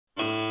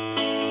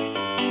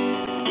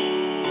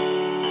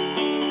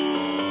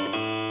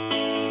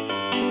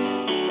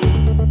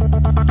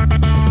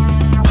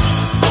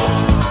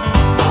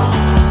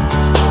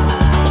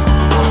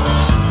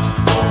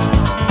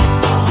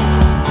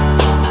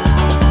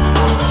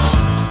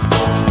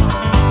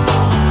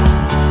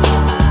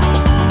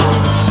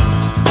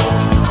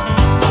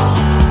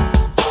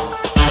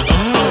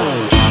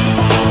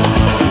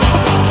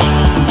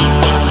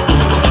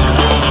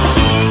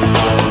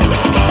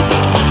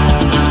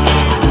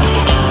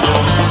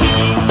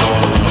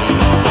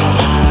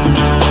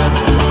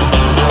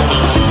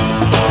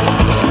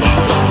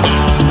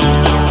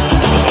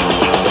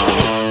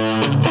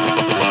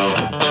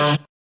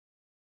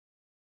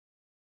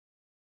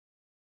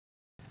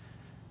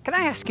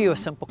ask you a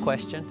simple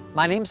question.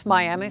 My name's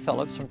Miami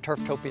Phillips from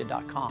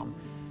Turftopia.com.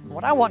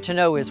 What I want to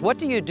know is, what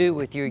do you do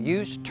with your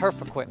used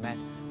turf equipment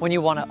when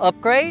you want to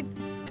upgrade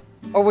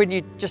or when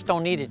you just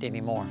don't need it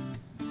anymore?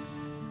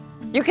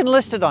 You can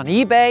list it on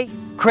eBay,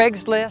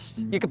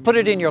 Craigslist. You can put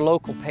it in your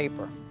local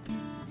paper.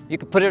 You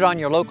can put it on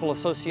your local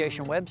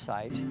association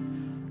website,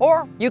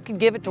 or you can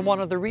give it to one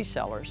of the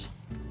resellers.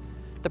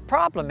 The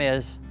problem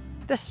is,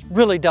 this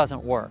really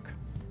doesn't work.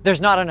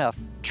 There's not enough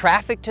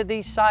traffic to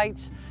these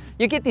sites.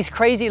 You get these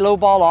crazy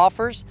lowball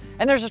offers,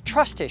 and there's a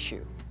trust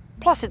issue.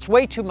 Plus, it's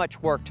way too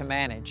much work to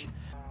manage,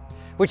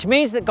 which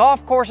means that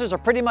golf courses are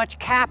pretty much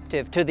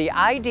captive to the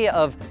idea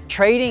of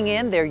trading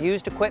in their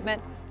used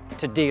equipment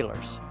to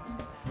dealers.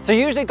 So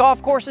usually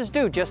golf courses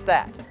do just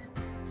that,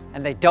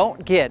 and they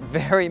don't get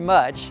very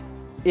much,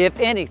 if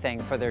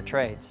anything, for their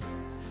trades.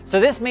 So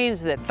this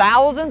means that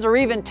thousands or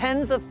even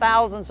tens of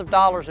thousands of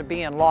dollars are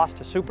being lost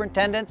to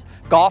superintendents,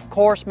 golf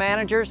course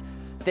managers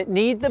that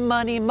need the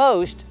money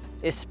most,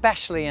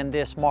 especially in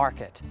this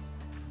market.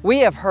 We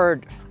have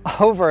heard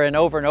over and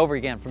over and over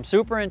again from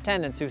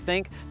superintendents who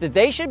think that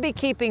they should be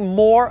keeping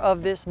more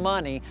of this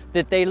money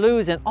that they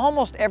lose in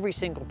almost every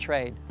single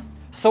trade.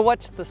 So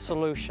what's the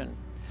solution?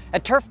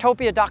 At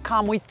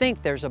Turftopia.com, we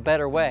think there's a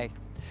better way.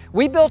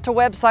 We built a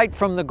website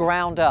from the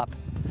ground up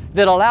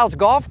that allows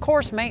golf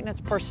course maintenance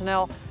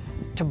personnel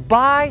to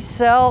buy,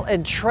 sell,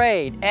 and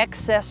trade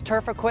excess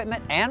turf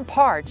equipment and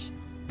parts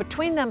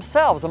between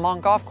themselves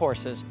among golf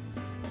courses.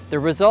 The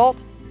result?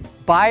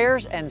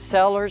 Buyers and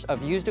sellers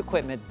of used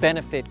equipment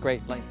benefit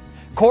greatly.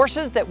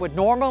 Courses that would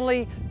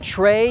normally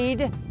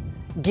trade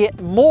get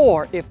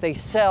more if they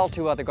sell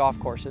to other golf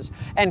courses.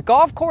 And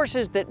golf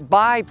courses that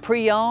buy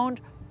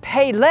pre-owned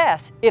pay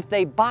less if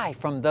they buy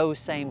from those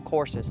same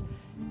courses.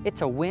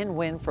 It's a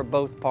win-win for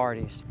both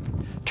parties.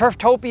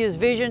 Turftopia's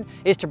vision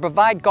is to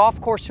provide golf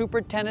course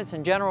superintendents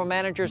and general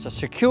managers a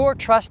secure,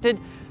 trusted,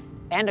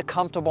 and a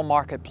comfortable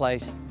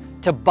marketplace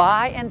to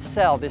buy and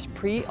sell this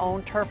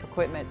pre-owned turf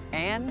equipment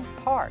and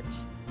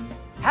parts.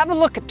 Have a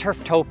look at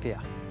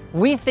Turftopia.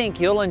 We think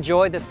you'll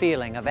enjoy the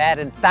feeling of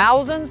adding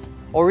thousands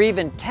or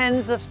even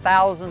tens of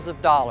thousands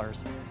of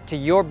dollars to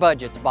your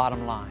budget's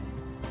bottom line.